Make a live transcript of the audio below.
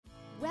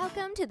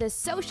Welcome to the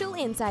Social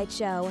Insight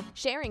Show,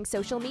 sharing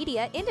social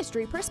media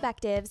industry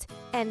perspectives.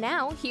 And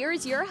now,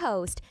 here's your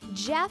host,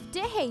 Jeff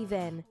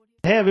DeHaven.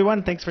 Hey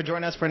everyone, thanks for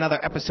joining us for another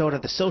episode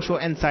of the Social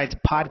Insights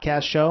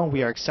podcast show.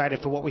 We are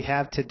excited for what we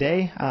have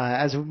today.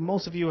 As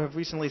most of you have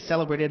recently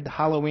celebrated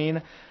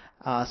Halloween,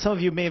 some of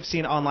you may have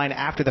seen online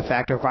after the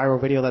fact a viral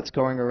video that's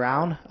going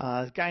around.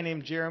 A guy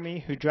named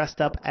Jeremy who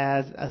dressed up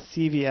as a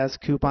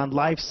CVS coupon,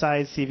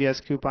 life-size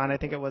CVS coupon. I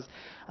think it was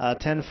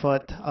 10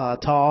 foot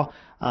tall,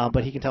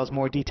 but he can tell us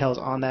more details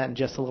on that in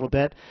just a little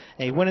bit.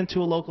 And he went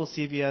into a local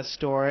CVS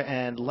store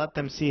and let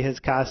them see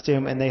his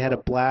costume, and they had a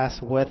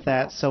blast with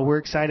that. So we're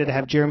excited to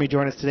have Jeremy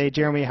join us today.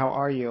 Jeremy, how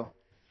are you?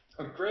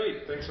 I'm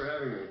great. Thanks for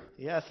having me.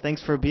 Yes,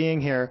 thanks for being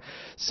here.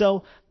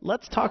 So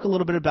let's talk a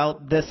little bit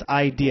about this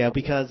idea,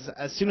 because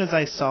as soon as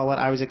I saw it,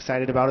 I was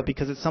excited about it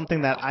because it's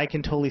something that I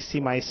can totally see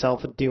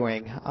myself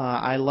doing.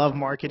 I love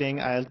marketing.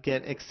 I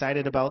get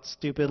excited about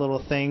stupid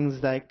little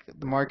things like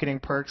the marketing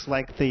perks,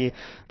 like the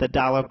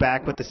dollar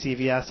back with the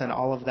CVS and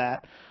all of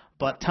that.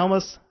 But tell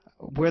us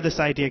where this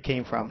idea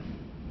came from.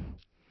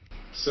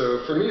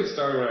 So for me, it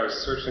started when I was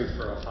searching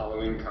for a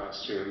Halloween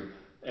costume.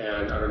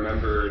 And I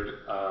remembered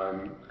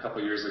a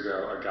couple years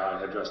ago, a guy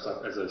had dressed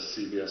up as a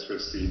CVS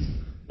receipt.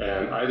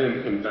 And I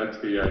didn't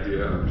invent the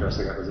idea of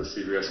dressing up as a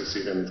CVS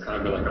receipt, and it's kind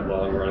of been like a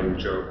long-running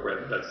joke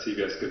where that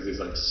CVS gives these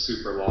like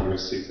super long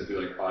receipts if you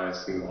like buy a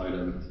single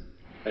item.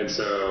 And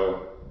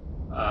so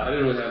I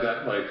didn't really have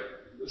that like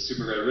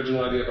super great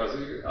original idea, but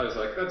I was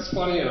like, that's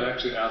funny. And I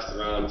actually asked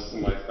around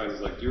some of my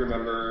friends, like, do you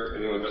remember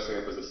anyone dressing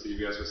up as a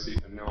CVS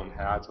receipt? And no one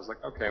had. So I was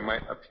like, okay, it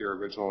might appear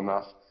original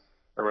enough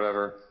or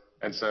whatever.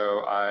 And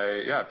so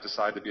I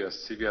decided to be a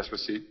CVS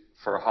receipt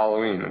for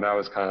Halloween, and that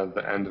was kind of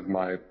the end of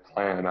my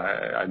plan.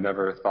 I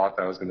never thought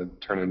that was going to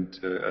turn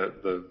into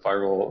the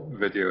viral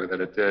video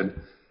that it did.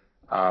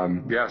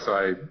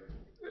 So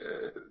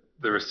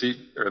the receipt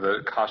or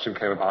the costume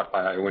came about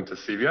by I went to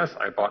CVS.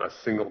 I bought a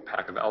single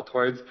pack of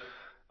Altoids,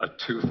 a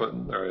 2 foot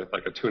or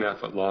like a 2.5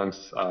 foot long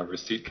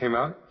receipt came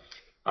out.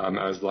 I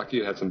was lucky;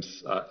 it had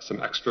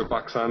some extra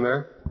bucks on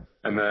there,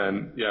 and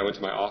then I went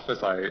to my office.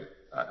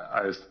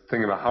 I was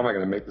thinking about how am I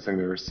going to make this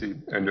into a receipt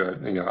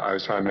into I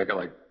was trying to make it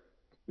like,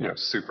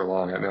 super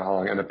long. I don't know how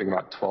long. It ended up being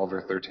about 12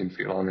 or 13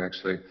 feet long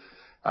actually.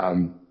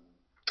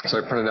 So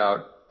I printed out,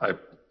 I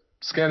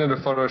scanned it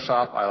into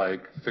Photoshop. I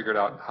figured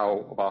out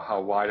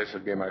how wide it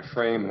should be in my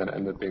frame, and then it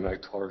ended up being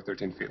like 12 or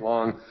 13 feet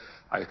long.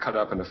 I cut it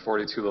up into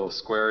 42 little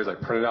squares. I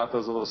printed out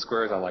those little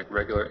squares on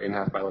regular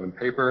 8.5 by 11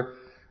 paper.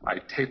 I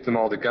taped them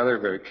all together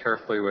very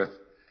carefully with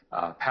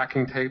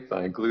packing tape. Then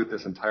I glued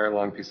this entire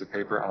long piece of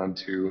paper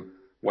onto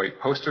white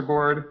poster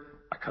board.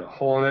 I cut a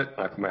hole in it,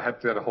 and I put my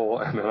head through that hole,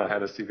 and then I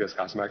had a CVS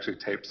costume. I actually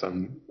taped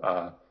some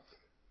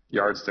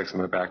yardsticks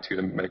on the back too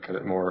to make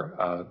it more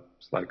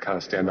kind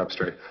of stand up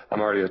straight.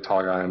 I'm already a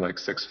tall guy. I'm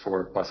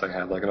 6'4", plus I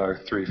had another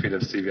 3 feet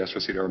of CVS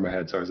receipt over my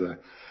head, so it was a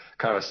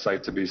kind of a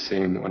sight to be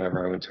seen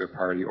whenever I went to a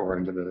party or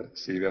into the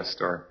CVS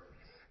store.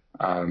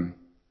 So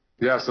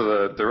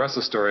the rest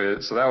of the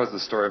story, so that was the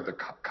story of the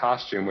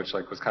costume, which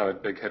was kind of a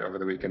big hit over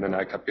the weekend, and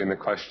I kept getting the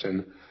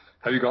question,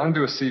 have you gone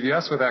to a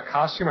CVS with that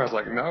costume? I was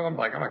like, no, I'm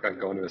not going to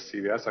go into a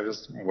CVS. I'm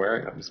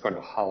just going to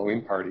a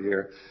Halloween party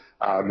here.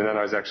 And then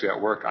I was actually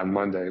at work on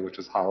Monday, which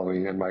was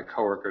Halloween, and my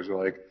coworkers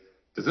were like,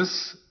 does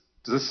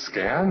this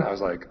scan? I was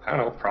like, I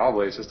don't know,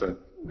 probably. It's just a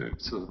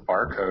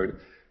barcode.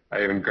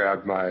 I even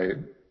grabbed my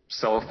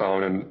cell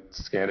phone and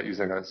scanned it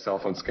using a cell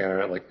phone scanner,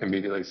 and it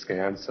immediately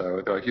scanned.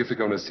 So they're like, you have to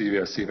go into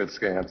CVS, see if it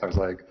scans. I was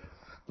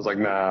like,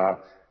 nah.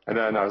 And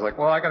then I was like,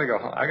 well, I gotta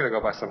go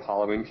buy some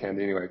Halloween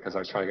candy anyway, because I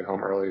was trying to get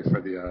home early for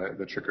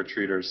the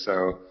trick-or-treaters.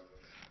 So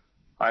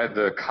I had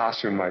the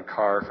costume in my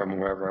car from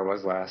wherever I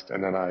was last,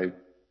 and then I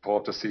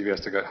pulled up to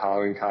CVS to get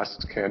Halloween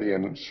costume candy,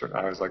 and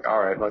I was like, all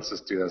right, let's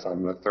just do this.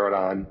 I'm gonna throw it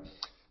on.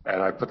 And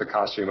I put the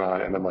costume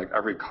on, and then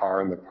every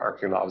car in the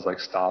parking lot was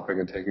stopping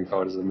and taking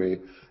photos of me,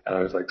 and I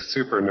was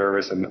super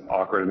nervous and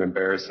awkward and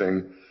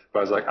embarrassing. But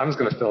I was like, I'm just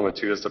gonna film it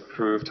too, just to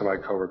prove to my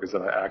coworkers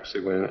that I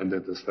actually went and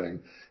did this thing.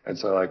 And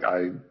so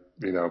I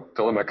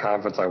building my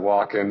confidence, I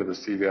walk into the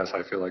CVS,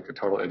 I feel like a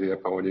total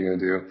idiot, but what are you going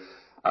to do?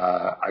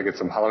 I get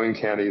some Halloween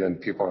candy, then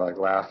people are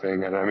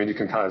laughing, and I mean, you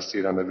can kind of see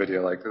it on the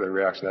video, the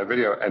reaction to that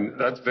video, and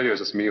that video is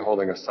just me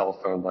holding a cell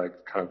phone,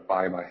 kind of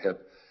by my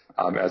hip,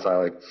 as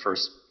I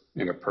first,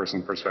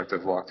 person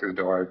perspective walk through the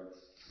door.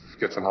 I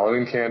get some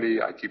Halloween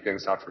candy, I keep getting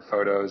stopped for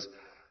photos,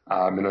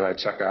 and then I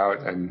check out,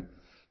 and,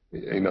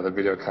 the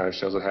video kind of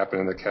shows what happened,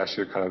 and the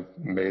cashier kind of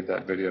made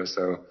that video,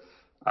 so,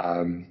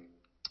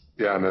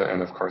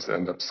 and of course it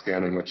ended up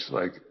scanning, which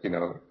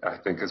I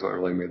think is what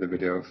really made the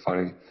video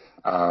funny.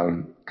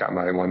 Got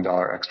my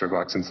 $1 extra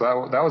bucks, and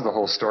so that was the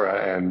whole story.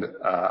 And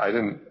I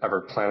didn't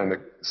ever plan on it.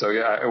 So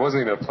it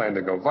wasn't even a plan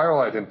to go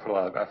viral. I didn't put a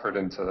lot of effort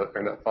into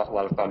a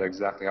lot of thought into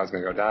exactly how it was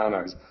going to go down.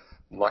 I was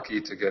lucky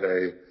to get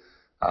a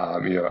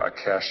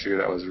cashier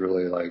that was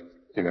really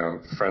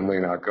friendly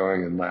and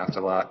outgoing and laughed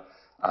a lot.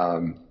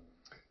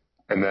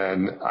 And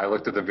then I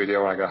looked at the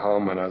video when I got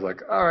home, and I was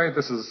like, all right,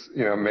 this is,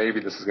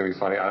 maybe this is going to be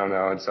funny. I don't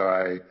know. And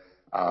so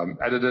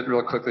edited it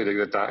real quickly to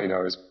get it down. It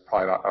was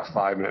probably about a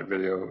 5-minute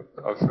video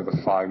for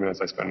the 5 minutes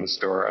I spent in the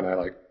store, and I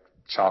like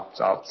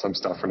chopped out some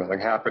stuff where nothing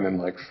happened and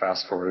like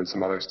fast forwarded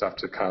some other stuff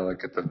to kind of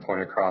like get the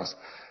point across.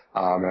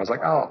 And I was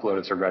like, I'll upload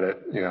it to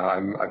Reddit.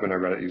 I've been a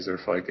Reddit user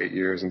for like 8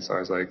 years, and so I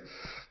was like,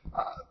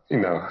 who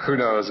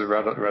knows?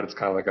 Reddit's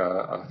kind of like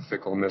a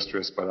fickle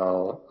mistress, but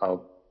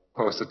I'll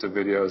post it to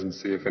videos and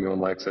see if anyone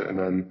likes it. And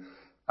then,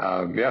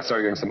 I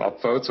started getting some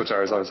upvotes, which I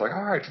was like,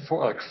 all right,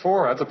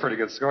 four, that's a pretty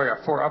good score. I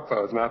got 4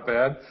 upvotes, not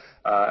bad.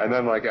 And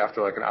then like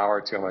after like an hour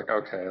or two, I'm like,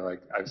 okay,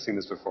 like I've seen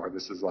this before.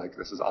 This is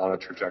on a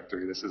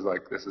trajectory. This is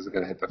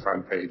going to hit the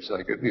front page.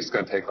 Like it's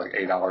going to take like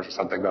 8 hours or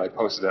something, but I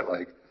posted at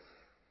like,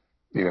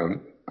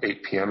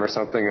 8 p.m. or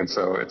something, and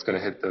so it's going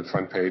to hit the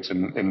front page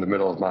in the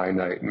middle of my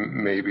night.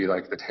 Maybe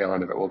like the tail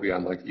end of it will be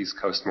on like East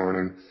Coast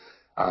morning.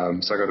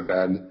 So I go to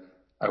bed.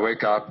 I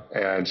wake up,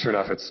 and sure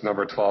enough, it's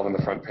number 12 on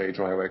the front page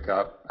when I wake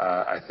up.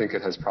 I think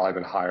it has probably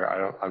been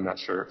higher. I'm not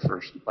sure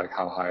for like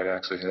how high it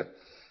actually hit.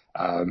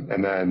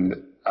 And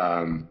then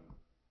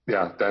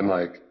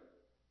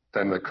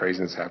then the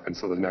craziness happened.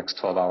 So the next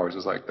 12 hours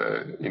was like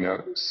the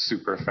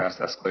super fast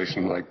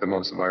escalation, like the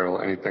most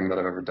viral anything that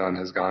I've ever done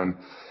has gone.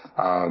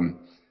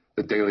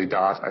 The Daily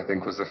Dot, I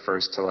think, was the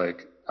first to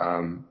like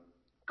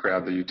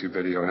grab the YouTube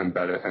video and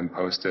embed it and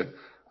post it.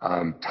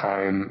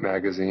 Time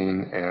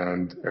magazine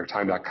or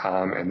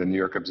Time.com and the New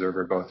York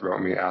Observer both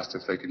wrote me, asked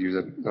if they could use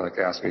it, like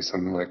asked me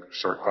some like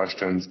short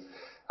questions.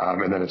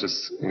 And then it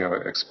just,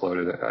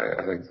 exploded.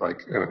 I think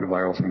like it went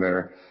viral from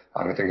there.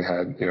 I think it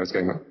had, it's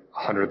getting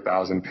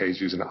 100,000 page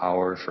views an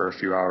hour for a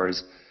few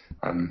hours.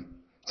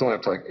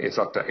 It's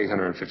up to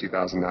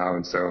 850,000 now.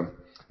 And so,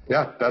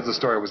 yeah, that's the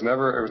story. It was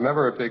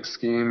never a big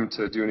scheme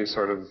to do any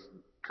sort of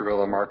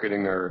guerrilla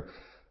marketing or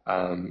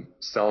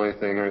sell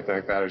anything or anything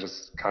like that. It was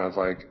just kind of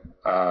like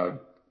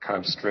kind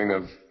of string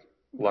of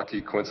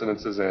lucky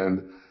coincidences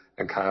and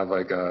kind of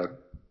like a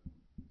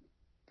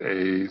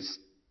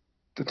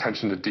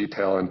attention to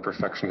detail and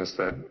perfectionist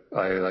that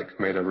I like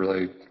made a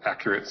really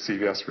accurate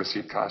CVS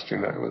receipt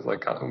costume that was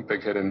like a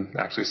big hit and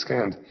actually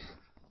scanned.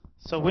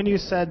 So when you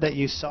said that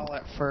you saw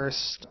it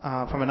first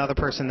from another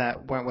person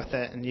that went with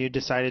it and you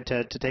decided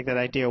to take that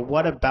idea,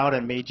 what about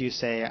it made you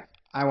say,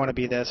 I want to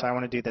be this, I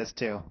want to do this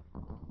too?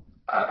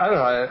 I don't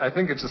know. I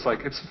think it's just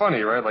like, it's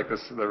funny, right? Like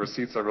the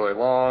receipts are really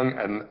long,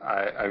 and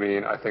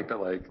I think that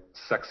like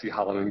sexy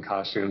Halloween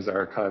costumes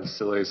are kind of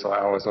silly, so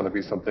I always want to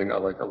be something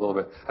like a little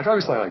bit. I try to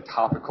be something like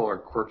topical or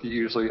quirky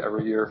usually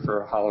every year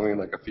for Halloween.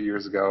 Like a few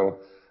years ago,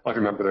 I don't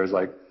remember, there's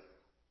like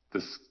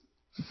this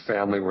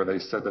family where they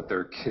said that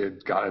their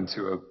kid got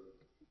into a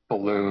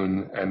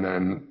balloon and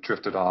then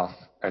drifted off,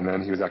 and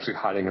then he was actually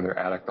hiding in their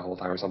attic the whole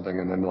time or something,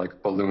 and then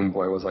like Balloon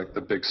Boy was like the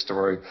big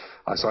story.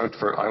 So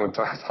I went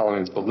to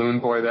Halloween as Balloon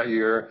Boy that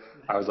year.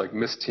 I was like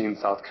Miss Teen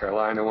South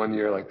Carolina one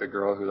year, like the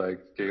girl who like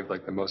gave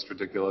like the most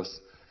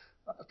ridiculous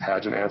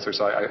pageant answer.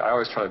 So I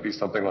always try to be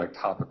something like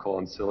topical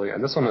and silly,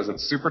 and this one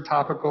isn't super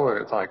topical, or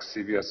it's not like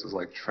CVS was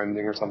like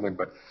trending or something,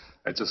 but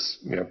it's just,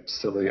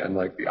 silly and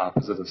like the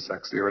opposite of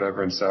sexy or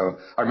whatever. And so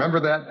I remember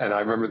that, and I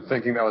remember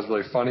thinking that was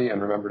really funny,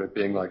 and remembered it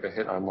being like a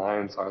hit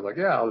online. So I was like,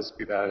 yeah, I'll just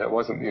be that. And it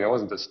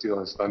wasn't to steal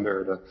his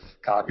thunder or to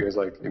copy. I was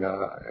like, I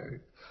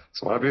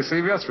just want to be a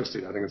CVS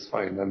receipt. I think it's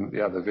funny. And then,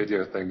 the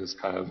video thing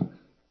just kind of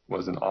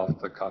was an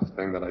off-the-cuff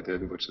thing that I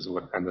did, which is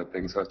what ended up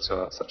being such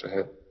a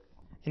hit.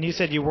 And you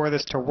said you wore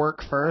this to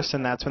work first,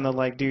 and that's when they're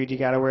like, dude, you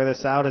got to wear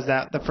this out. Is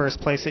that the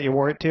first place that you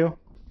wore it to?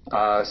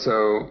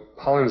 So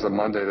Halloween was a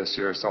Monday this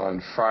year, so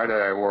on Friday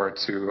I wore it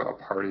to a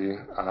party,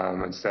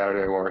 and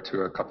Saturday I wore it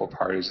to a couple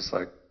parties, just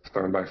like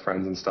thrown by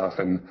friends and stuff,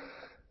 and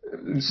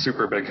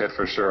super big hit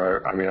for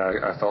sure.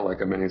 I felt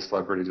like a mini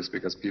celebrity just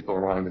because people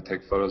were wanting to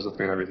take photos with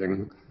me and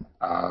everything.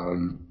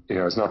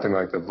 It's nothing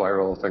like the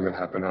viral thing that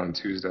happened on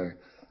Tuesday.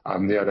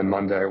 Then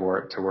Monday I wore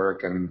it to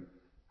work, and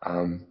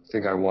I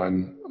think I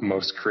won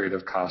most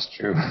creative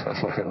costume of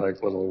my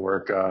like little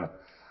work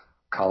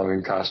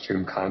Halloween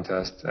costume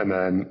contest. And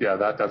then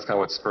that's kind of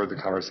what spurred the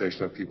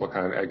conversation of people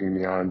kind of egging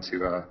me on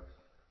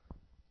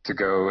to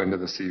go into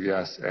the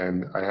CVS.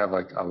 And I have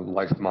like a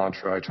life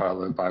mantra I try to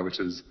live by, which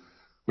is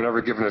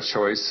whenever given a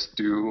choice,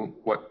 do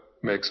what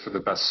makes for the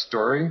best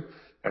story.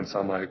 And so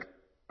I'm like,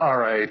 all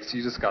right,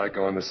 you just got to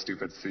go in this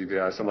stupid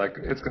CVS. And like,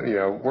 it's,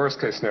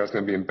 worst case scenario is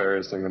going to be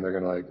embarrassing, and they're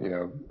going to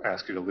like,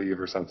 ask you to leave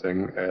or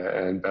something.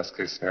 And best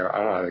case scenario, I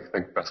don't know, I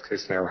think best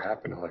case scenario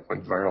happened. Like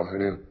went viral, who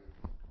knew?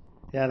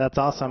 Yeah, that's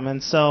awesome.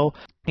 And so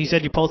you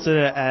said you posted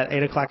it at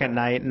 8 o'clock at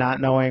night,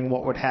 not knowing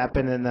what would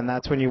happen, and then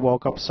that's when you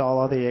woke up, saw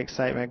all the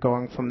excitement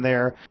going from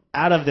there.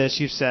 Out of this,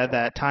 you said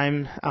that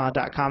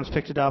Time.com's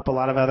picked it up. A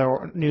lot of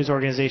other news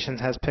organizations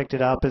has picked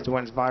it up. It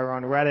went viral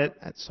on Reddit,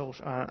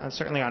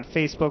 certainly on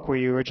Facebook where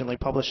you originally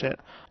published it.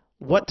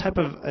 What type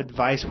of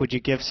advice would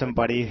you give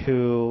somebody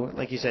who,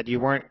 like you said,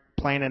 you weren't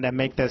planning to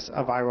make this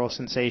a viral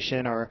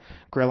sensation or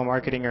guerrilla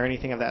marketing or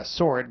anything of that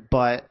sort,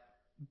 but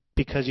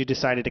because you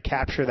decided to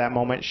capture that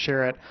moment,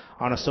 share it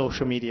on a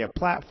social media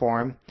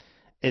platform,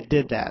 it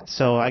did that.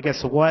 So I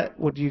guess what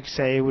would you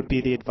say would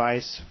be the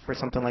advice for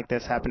something like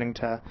this happening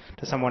to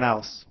someone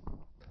else?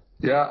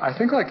 Yeah, I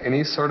think like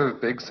any sort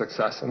of big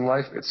success in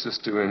life, it's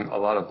just doing a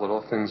lot of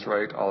little things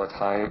right all the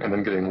time and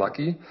then getting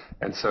lucky.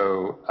 And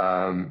so,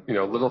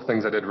 little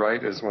things I did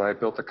right is when I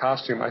built the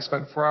costume, I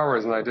spent 4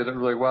 hours and I did it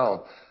really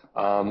well.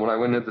 When I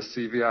went into the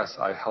CVS,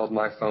 I held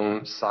my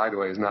phone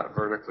sideways, not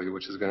vertically,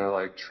 which is going to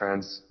like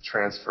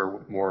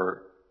transfer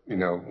more,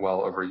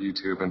 well over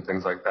YouTube and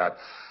things like that.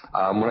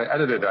 When I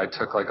edited, I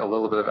took like a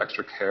little bit of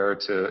extra care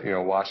to,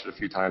 watch it a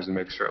few times and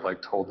make sure it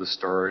like told the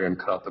story and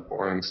cut out the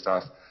boring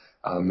stuff.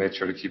 Made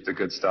sure to keep the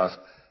good stuff.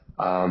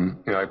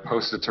 I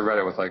posted to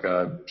Reddit with like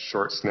a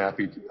short,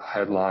 snappy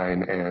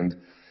headline and,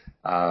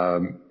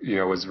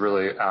 was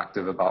really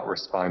active about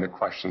responding to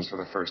questions for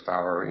the first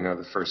hour.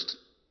 The first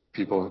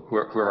people who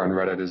are on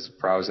Reddit is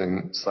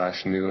browsing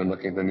 /new and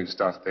looking at the new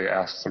stuff. They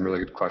ask some really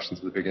good questions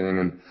at the beginning.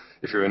 And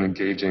if you're an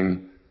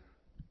engaging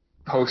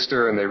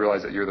poster and they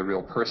realize that you're the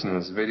real person in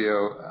this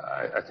video,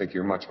 I think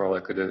you're much more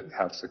likely to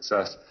have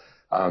success.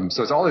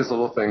 So it's all these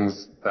little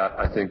things that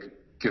I think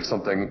give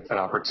something an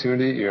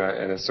opportunity,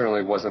 and it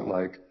certainly wasn't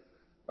like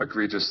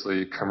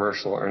egregiously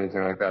commercial or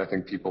anything like that. I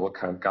think people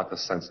kind of got the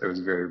sense it was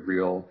very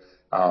real.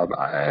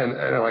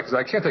 And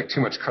I can't take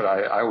too much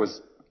credit. I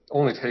was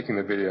only taking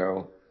the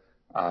video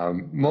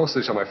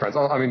mostly to show my friends.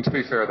 I mean, to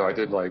be fair though, I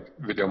did like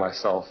video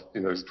myself.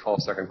 There's a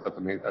 12-second clip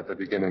of me at the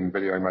beginning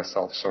videoing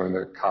myself showing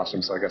the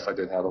costume. So I guess I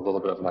did have a little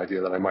bit of an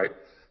idea that I might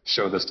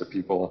show this to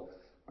people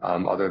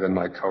other than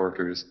my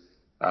coworkers.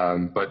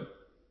 But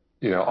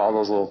all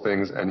those little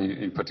things, and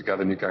you put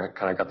together, and you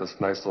kind of got this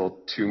nice little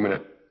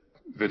 2-minute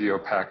video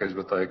package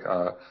with like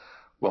a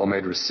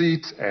well-made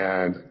receipt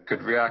and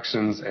good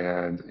reactions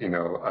and,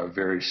 a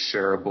very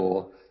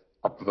shareable,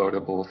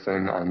 upvoteable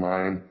thing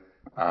online.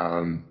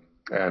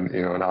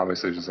 And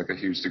obviously just like a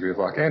huge degree of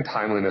luck and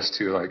timeliness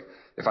too. Like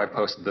if I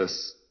posted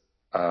this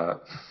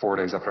 4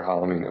 days after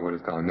Halloween, it would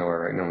have gone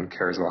nowhere, right? No one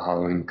cares about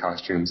Halloween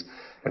costumes.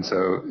 And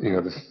so,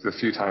 the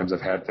few times I've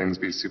had things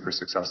be super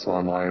successful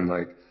online,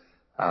 like,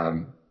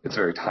 it's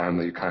very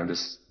timely. You kind of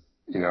just,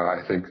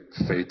 I think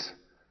fate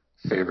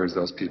favors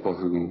those people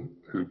who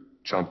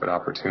jump at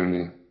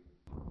opportunity.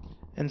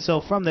 And so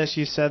from this,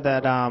 you said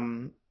that,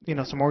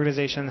 some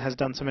organization has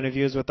done some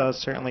interviews with us.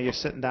 Certainly you're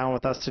sitting down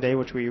with us today,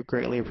 which we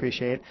greatly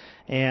appreciate.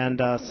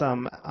 And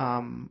some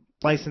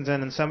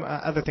licensing and some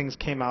other things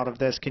came out of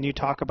this. Can you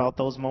talk about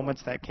those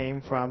moments that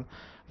came from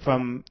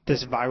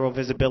this viral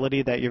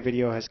visibility that your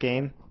video has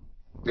gained?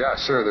 Yeah,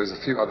 sure. There's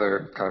a few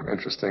other kind of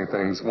interesting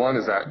things. One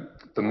is that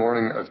the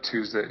morning of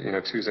Tuesday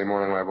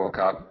morning when I woke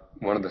up,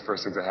 one of the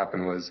first things that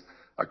happened was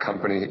a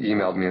company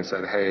emailed me and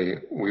said, "Hey,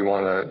 we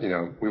want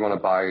to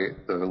buy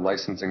the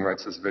licensing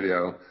rights to this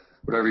video.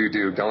 Whatever you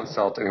do, don't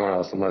sell it to anyone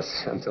else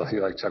until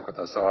you like check with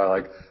us." So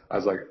I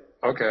was like,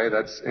 okay,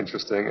 that's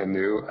interesting and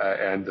new.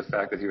 And the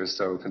fact that he was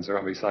so concerned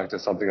about me selling to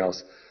something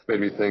else made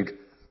me think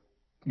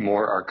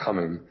more are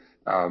coming.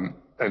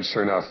 And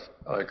sure enough,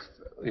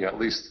 at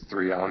least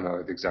 3, I don't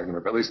know the exact number,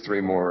 but at least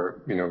 3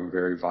 more,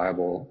 very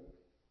viable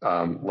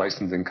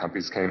licensing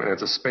companies came. And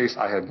it's a space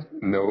I had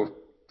no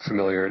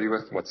familiarity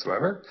with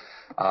whatsoever.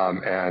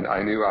 And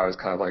I knew I was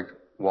kind of like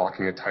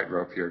walking a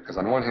tightrope here, because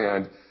on one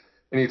hand,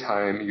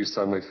 anytime you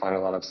suddenly find a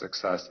lot of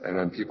success and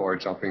then people are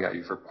jumping at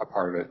you for a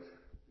part of it,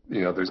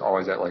 there's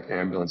always that like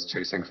ambulance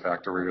chasing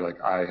factor where you're like,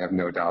 I have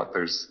no doubt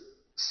there's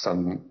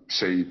some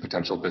shady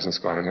potential business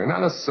going on here.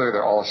 Not necessarily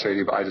they're all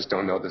shady, but I just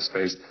don't know this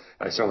space.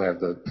 And I certainly have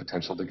the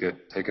potential to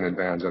get taken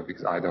advantage of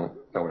because I don't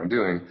know what I'm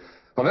doing.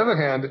 But on the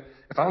other hand,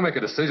 if I don't make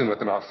a decision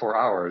within about 4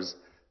 hours,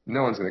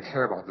 no one's going to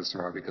care about this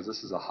tomorrow because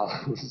this is a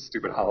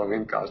stupid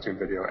Halloween costume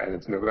video and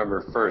it's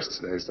November 1st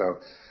today. So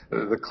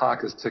the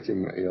clock is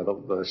ticking.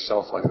 The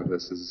shelf life of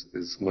this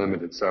is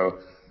limited. So,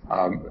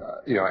 I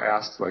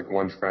asked like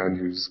one friend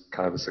who's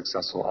kind of a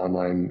successful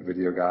online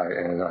video guy,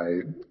 and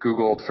I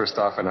Googled for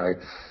stuff, and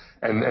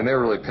they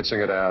were really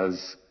pitching it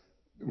as,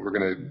 we're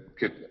going to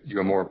get you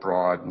a more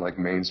broad, like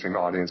mainstream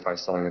audience by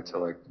selling it to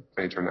like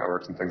major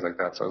networks and things like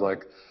that. So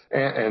like,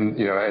 and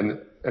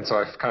so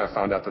I kind of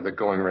found out that the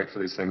going rate for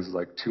these things is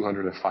like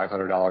 $200 to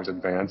 $500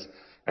 advance.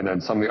 And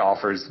then some of the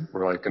offers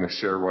were like going to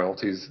share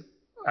royalties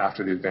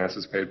after the advance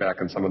is paid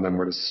back. And some of them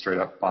were just straight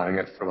up buying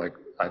it for like,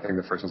 I think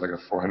the first one's like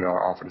a $400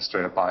 offer to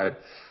straight up buy it.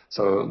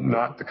 So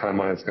not the kind of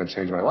money that's going to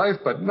change my life,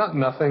 but not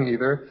nothing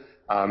either.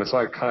 And so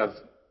I kind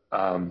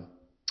of,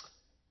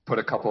 put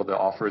a couple of the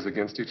offers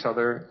against each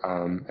other,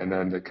 and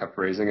then they kept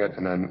raising it,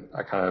 and then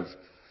I kind of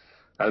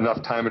had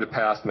enough time had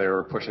passed, and they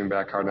were pushing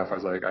back hard enough. I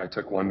was like, I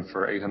took one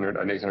for an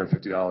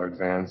 $850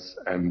 advance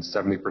and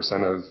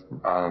 70% of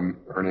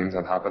earnings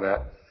on top of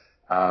that.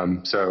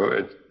 So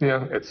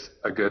it's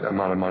a good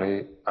amount of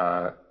money,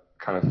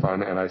 kind of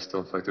fun, and I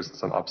still feel like there's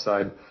some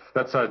upside.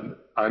 That said,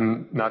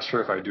 I'm not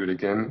sure if I do it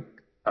again.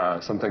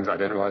 Some things I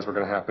didn't realize were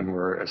going to happen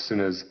were as soon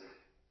as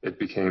it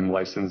became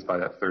licensed by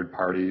that third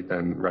party,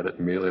 then Reddit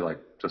immediately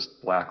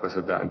just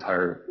blacklisted that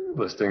entire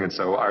listing. And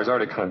so I was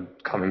already kind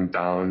of coming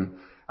down.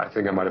 I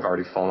think I might have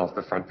already fallen off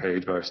the front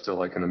page, but I was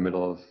still in the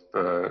middle of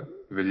the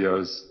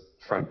video's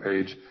front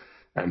page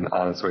and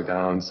on its way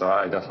down. So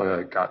I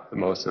definitely got the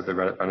most of the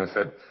Reddit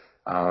benefit.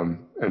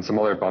 And some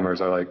other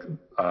bummers are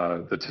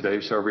the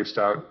Today Show reached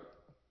out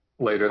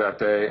later that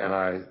day, and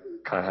I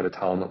kind of had to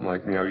tell them, I'm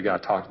like, you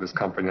got to talk to this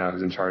company now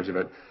who's in charge of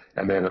it.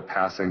 And they ended up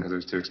passing because it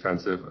was too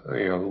expensive.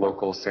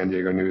 Local San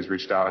Diego news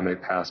reached out and they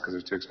passed because it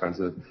was too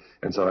expensive.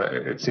 And so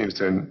it seems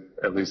to,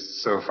 at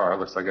least so far, it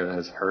looks like it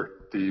has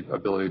hurt the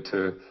ability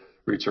to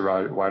reach a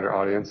wider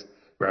audience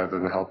rather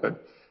than help it,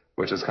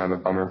 which is kind of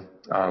a bummer.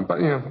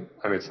 But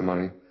I made some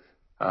money.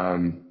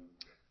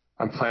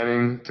 I'm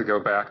planning to go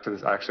back to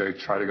this. Actually, I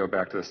try to go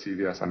back to the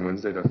CVS on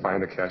Wednesday to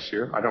find the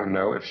cashier. I don't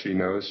know if she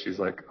knows she's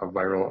like a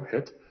viral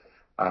hit.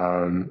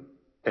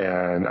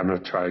 And I'm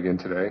going to try again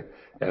today,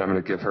 and I'm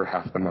going to give her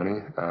half the money.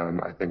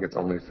 I think it's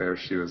only fair.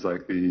 She was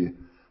like the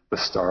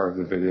star of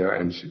the video,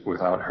 and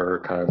without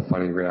her kind of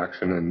funny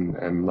reaction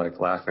and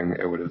like laughing,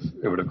 it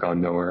would have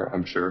gone nowhere,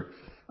 I'm sure.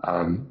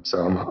 So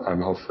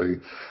I'm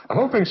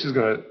hoping she's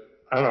going to,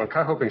 I don't know, I'm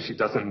kind of hoping she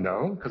doesn't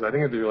know, because I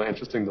think it'd be really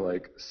interesting to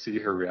like see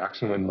her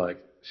reaction when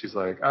like she's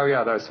like, oh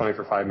yeah, that was funny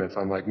for 5 minutes.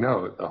 I'm like,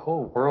 no, the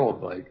whole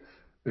world, like,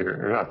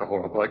 or not the whole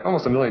world, but like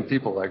almost 1 million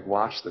people like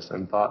watched this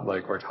and thought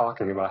like we're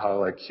talking about how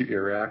like cute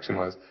your reaction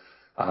was.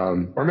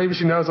 Or maybe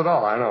she knows it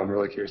all. I don't know. I'm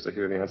really curious to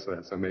hear the answer to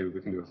that. So maybe we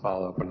can do a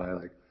follow-up when I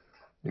like,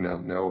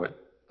 know what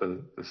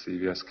the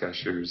CVS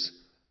cashier's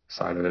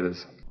side of it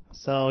is.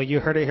 So you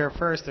heard it here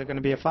first. There's going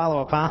to be a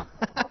follow-up, huh?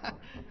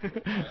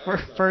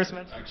 First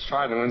mention. I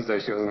tried on Wednesday.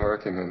 She wasn't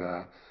working,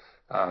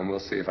 and we'll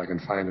see if I can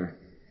find her.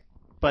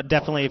 But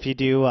definitely, if you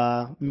do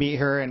meet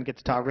her and get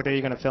to talk with her, you're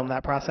going to film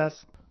that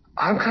process?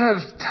 I'm kind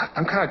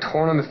of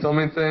torn on the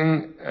filming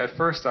thing. At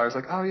first, I was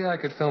like, oh yeah, I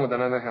could film it.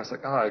 Then I was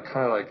like, oh, it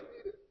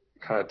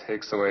kind of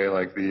takes away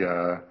like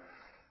the.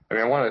 I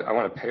mean, I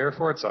want to pay her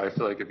for it, so I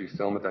feel like if you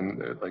film it,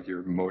 then like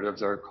your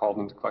motives are called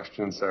into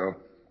question. So,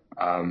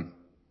 I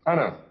don't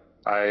know.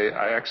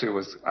 I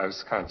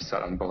was kind of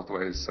set on both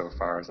ways so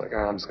far. I was like,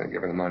 I'm just gonna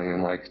give her the money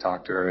and like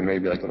talk to her and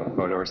maybe like a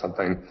photo or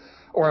something,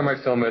 or I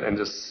might film it and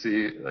just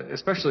see.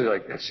 Especially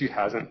like if she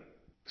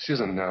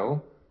doesn't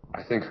know.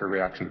 I think her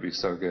reaction would be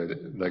so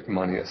good, like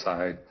money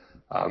aside.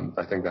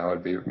 I think that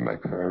would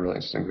make her a really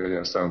interesting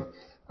video. So,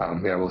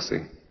 yeah, we'll see.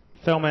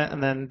 Film it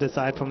and then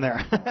decide from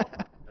there.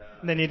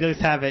 And then you just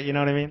have it, you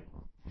know what I mean?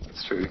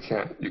 That's true.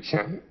 You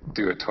can't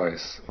do it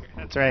twice.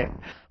 That's right.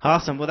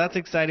 Awesome. Well, that's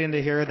exciting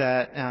to hear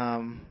that,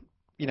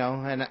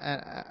 and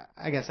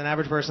I guess an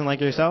average person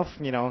like yourself,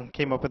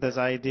 came up with this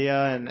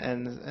idea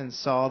and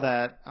saw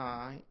that,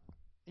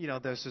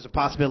 there's a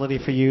possibility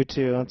for you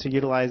to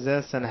utilize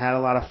this and had a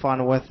lot of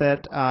fun with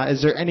it.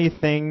 Is there any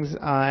things,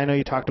 I know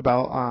you talked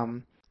about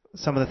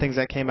some of the things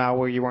that came out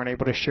where you weren't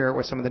able to share it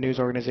with some of the news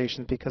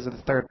organizations because of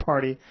the third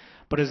party,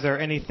 but is there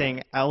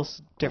anything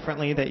else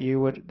differently that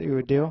you would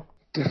do?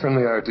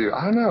 Differently I would do.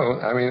 I don't know.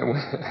 I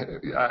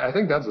mean, I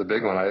think that's the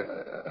big one.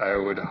 I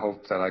would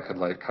hope that I could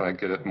like kind of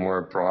get it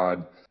more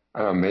broad. I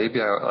don't know, maybe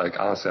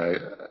honestly,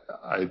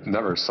 I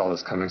never saw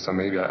this coming, so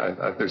maybe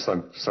there's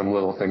some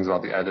little things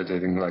about the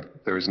editing, like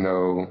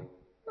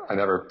I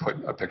never put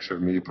a picture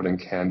of me putting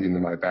candy into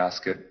my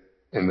basket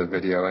in the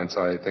video, and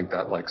so I think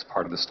that like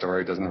part of the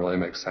story doesn't really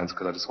make sense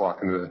because I just walk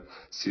into the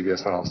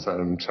CVS and all of a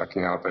sudden I'm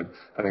checking out, but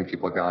I think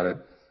people got it.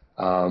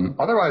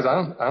 Otherwise,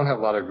 I don't have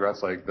a lot of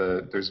regrets. Like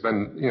there's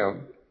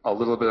been a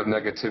little bit of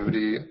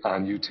negativity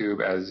on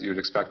YouTube as you'd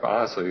expect, but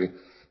honestly,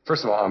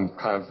 first of all, I'm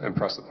kind of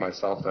impressed with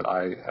myself that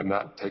I am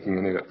not taking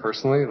any of it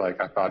personally.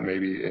 Like I thought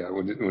maybe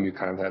when you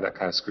kind of had that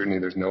kind of scrutiny,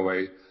 there's no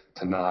way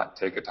to not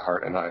take it to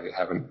heart, and I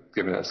haven't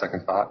given it a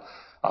second thought.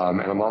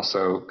 And I'm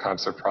also kind of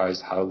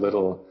surprised how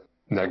little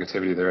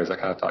negativity there is. I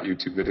kind of thought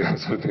YouTube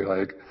videos would be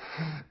like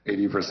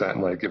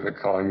 80% like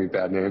calling me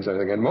bad names and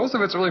everything, and most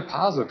of it's really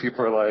positive.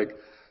 People are like,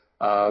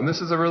 this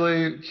is a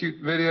really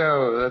cute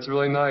video. That's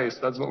really nice.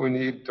 That's what we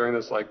need during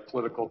this like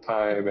political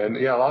time. And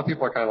yeah, a lot of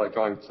people are kind of like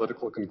drawing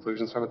political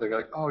conclusions from it. They're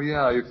like, oh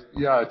yeah,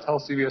 tell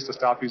CVS to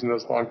stop using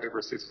those long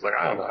paper seats. It's like,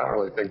 I don't know. I don't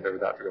really think they're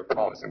that big of a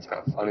problem. It seems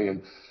kind of funny.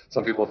 And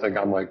some people think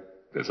I'm like,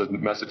 there's a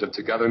message of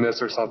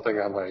togetherness or something.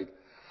 I'm like,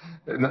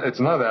 it's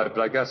none of that.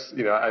 But I guess,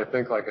 I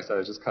think, like I said,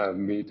 it's just kind of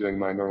me doing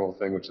my normal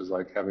thing, which is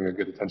like having a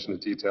good attention to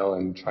detail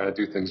and trying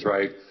to do things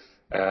right.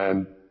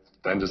 And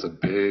then just a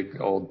big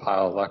old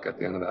pile of luck at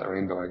the end of that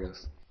rainbow, I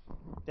guess.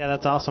 Yeah,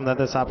 that's awesome that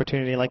this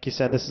opportunity, like you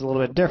said, this is a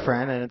little bit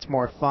different and it's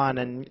more fun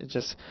and it's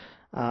just,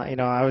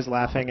 I was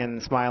laughing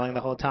and smiling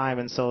the whole time,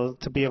 and so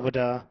to be able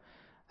to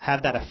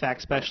have that effect,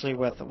 especially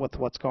with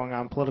what's going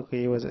on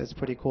politically, it's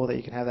pretty cool that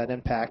you can have that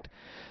impact.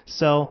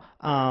 So,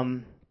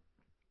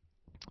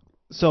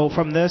 so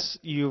from this,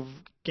 you've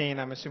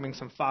gained, I'm assuming,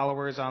 some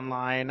followers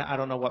online. I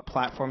don't know what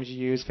platforms you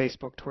use,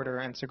 Facebook,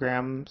 Twitter,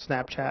 Instagram,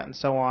 Snapchat, and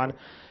so on.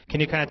 Can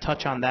you kind of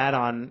touch on that,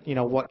 on,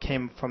 what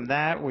came from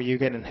that? Were you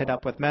getting hit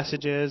up with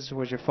messages?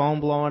 Was your phone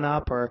blowing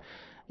up? Or,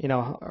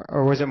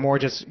 or was it more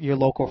just your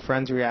local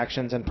friends'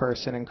 reactions in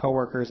person and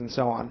coworkers and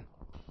so on?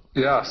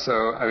 Yeah,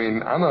 so, I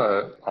mean, I'm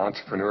an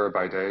entrepreneur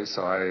by day,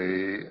 so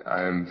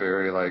I am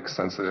very,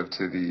 sensitive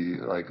to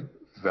the,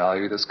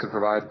 value this could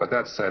provide. But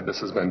that said, this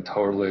has been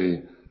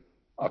totally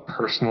a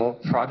personal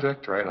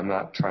project, right? I'm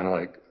not trying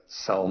to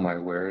sell my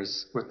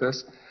wares with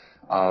this.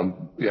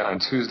 On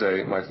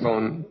Tuesday, my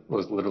phone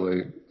was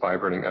literally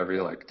vibrating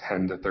every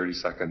 10 to 30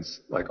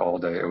 seconds, all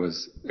day. It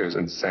was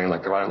insane.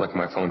 If I didn't look at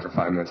my phone for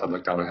 5 minutes, I'd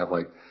look down and have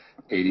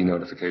 80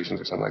 notifications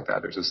or something like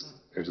that. It was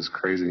just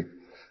crazy.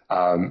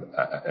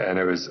 And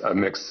it was a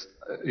mix.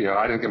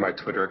 I didn't get my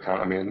Twitter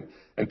account.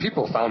 And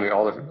people found me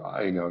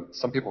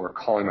some people were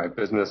calling my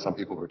business. Some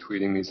people were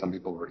tweeting me. Some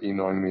people were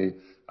emailing me.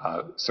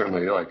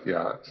 Certainly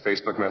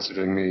Facebook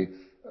messaging me.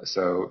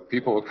 So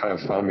people kind of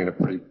found me in a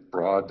pretty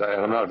broad,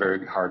 and I'm not a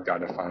very hard guy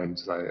to find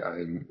because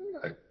I'm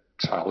a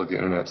child of the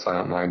internet, so I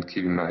don't mind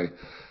keeping my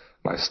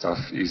stuff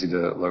easy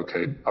to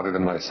locate other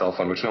than my cell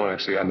phone, which no one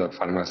actually ended up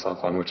finding my cell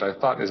phone, which I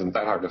thought isn't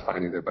that hard to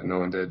find either, but no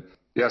one did.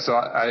 Yeah, so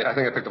I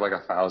think I picked up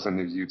 1,000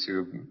 new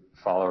YouTube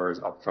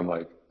followers up from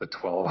the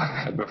 12 I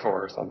had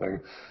before or something.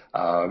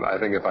 I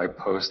think if I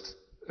post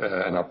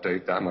an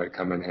update, that might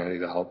come in handy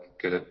to help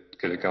get it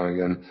going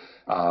again.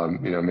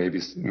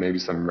 Maybe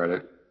some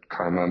Reddit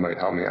karma might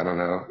help me. I don't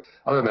know.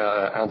 Other than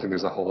that, I don't think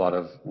there's a whole lot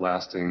of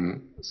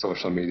lasting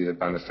social media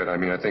benefit. I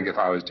think if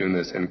I was doing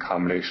this in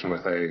combination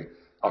with a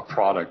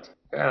product,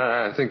 and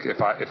I think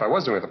if I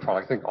was doing it with a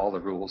product, I think all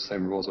the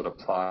same rules would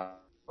apply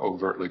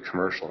overtly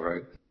commercial,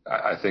 right?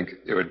 I think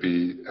it would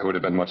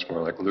have been much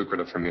more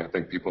lucrative for me. I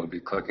think people would be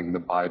clicking the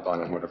buy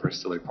button on whatever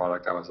silly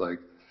product I was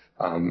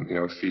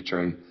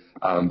featuring.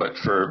 But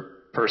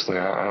personally,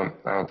 I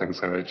don't think it's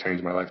going to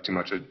change my life too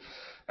much.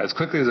 As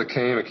quickly as it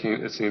came,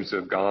 it seems to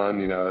have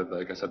gone.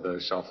 Like I said, the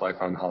shelf life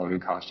on Halloween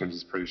costumes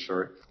is pretty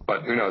short.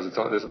 But who knows? It's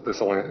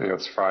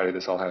Friday.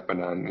 This all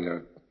happened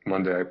on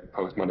Monday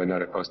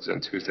night. I posted,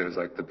 and Tuesday was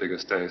the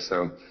biggest day.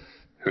 So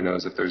who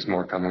knows if there's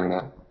more coming or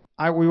not.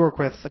 We work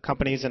with the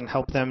companies and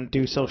help them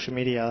do social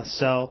media.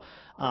 So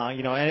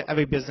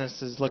every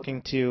business is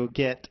looking to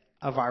get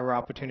a viral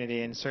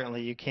opportunity, and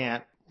certainly you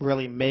can't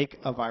really make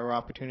a viral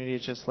opportunity.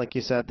 It's just like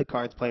you said, the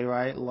cards play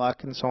right,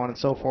 luck, and so on and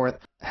so forth.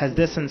 Has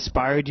this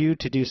inspired you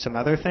to do some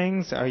other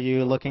things? Are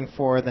you looking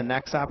for the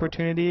next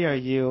opportunity?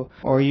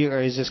 Or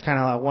is this kind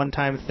of a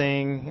one-time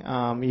thing?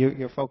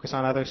 You're focused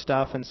on other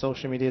stuff, and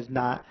social media is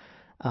not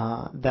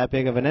that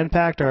big of an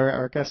impact?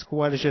 Or I guess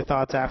what is your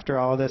thoughts after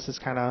all this is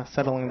kind of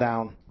settling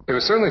down? It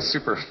was certainly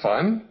super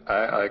fun.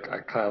 I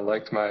kind of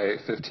liked my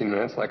 15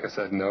 minutes. Like I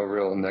said, no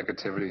real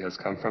negativity has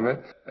come from it.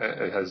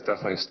 It has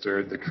definitely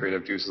stirred the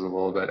creative juices a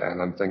little bit,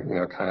 and I'm thinking,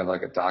 kind of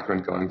like a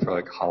document going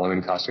for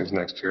Halloween costumes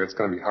next year. It's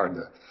going to be hard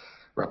to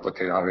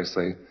replicate,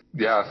 obviously.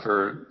 Yeah,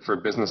 for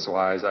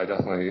business-wise, I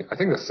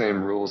think the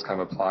same rules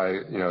kind of apply.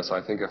 So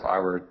I think if I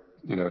were,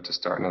 to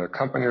start another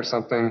company or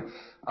something,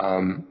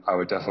 I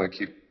would definitely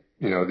keep,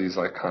 these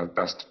kind of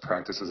best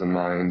practices in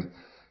mind,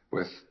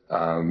 with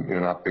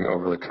not being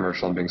overly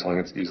commercial and being something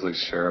that's easily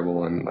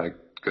shareable and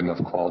good enough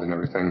quality and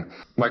everything.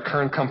 My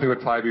current company would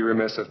probably be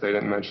remiss if they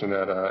didn't mention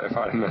that. If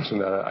I didn't mention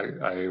that,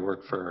 I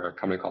work for a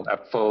company called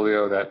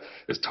AppFolio that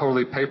is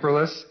totally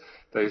paperless.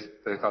 They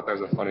thought that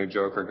was a funny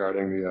joke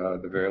regarding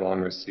the very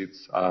long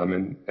receipts,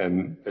 and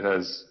it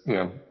has,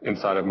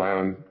 inside of my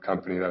own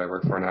company that I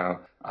work for now,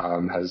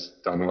 has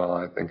done well.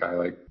 I think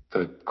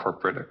the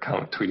corporate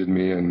account tweeted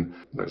me, and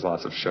there's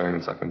lots of sharing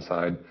and stuff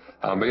inside.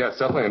 But yeah, it's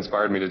definitely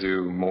inspired me to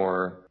do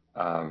more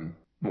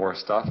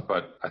stuff,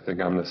 but I think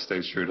I'm going to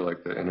stay true to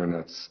the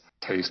internet's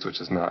taste, which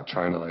is not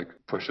trying to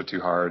push it too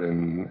hard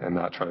and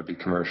not try to be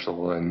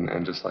commercial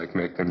and just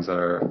make things that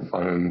are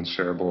fun and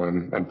shareable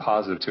and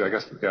positive too. I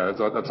guess, yeah,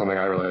 that's something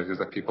I really like, is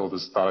that people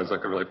just thought it was a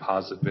really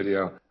positive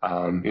video.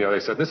 They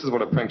said, this is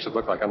what a prank should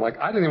look like. I'm I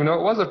didn't even know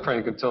it was a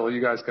prank until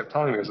you guys kept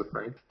telling me it was a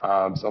prank.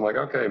 So I'm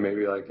okay,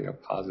 maybe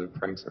positive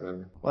pranks or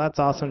whatever. Well, that's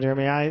awesome,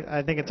 Jeremy.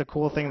 I think it's a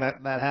cool thing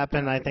that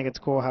happened. I think it's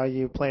cool how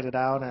you played it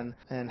out and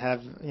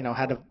have,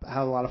 had a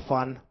lot of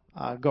fun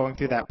going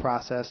through that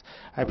process.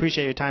 I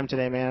appreciate your time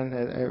today, man.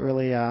 It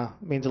really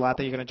means a lot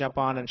that you're going to jump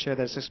on and share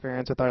this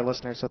experience with our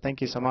listeners, so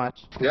thank you so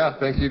much. Yeah,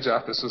 thank you,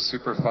 Jeff. This was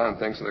super fun.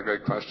 Thanks for the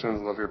great questions.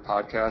 Love your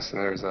podcast,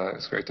 and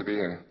it's great to be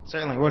here.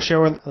 Certainly. We'll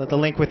share the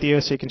link with you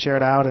so you can share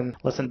it out and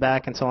listen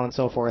back and so on and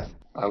so forth.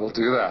 I will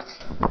do that.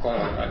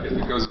 If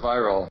it goes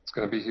viral, it's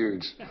going to be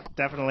huge.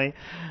 Definitely.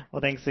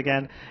 Well, thanks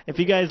again. If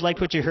you guys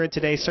liked what you heard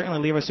today, certainly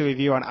leave us a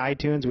review on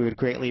iTunes. We would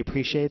greatly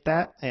appreciate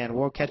that, and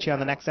we'll catch you on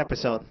the next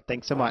episode.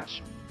 Thanks so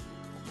much.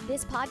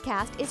 This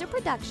podcast is a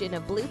production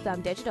of Blue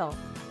Thumb Digital.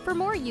 For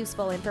more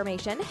useful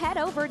information, head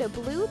over to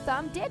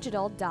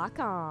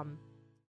bluethumbdigital.com.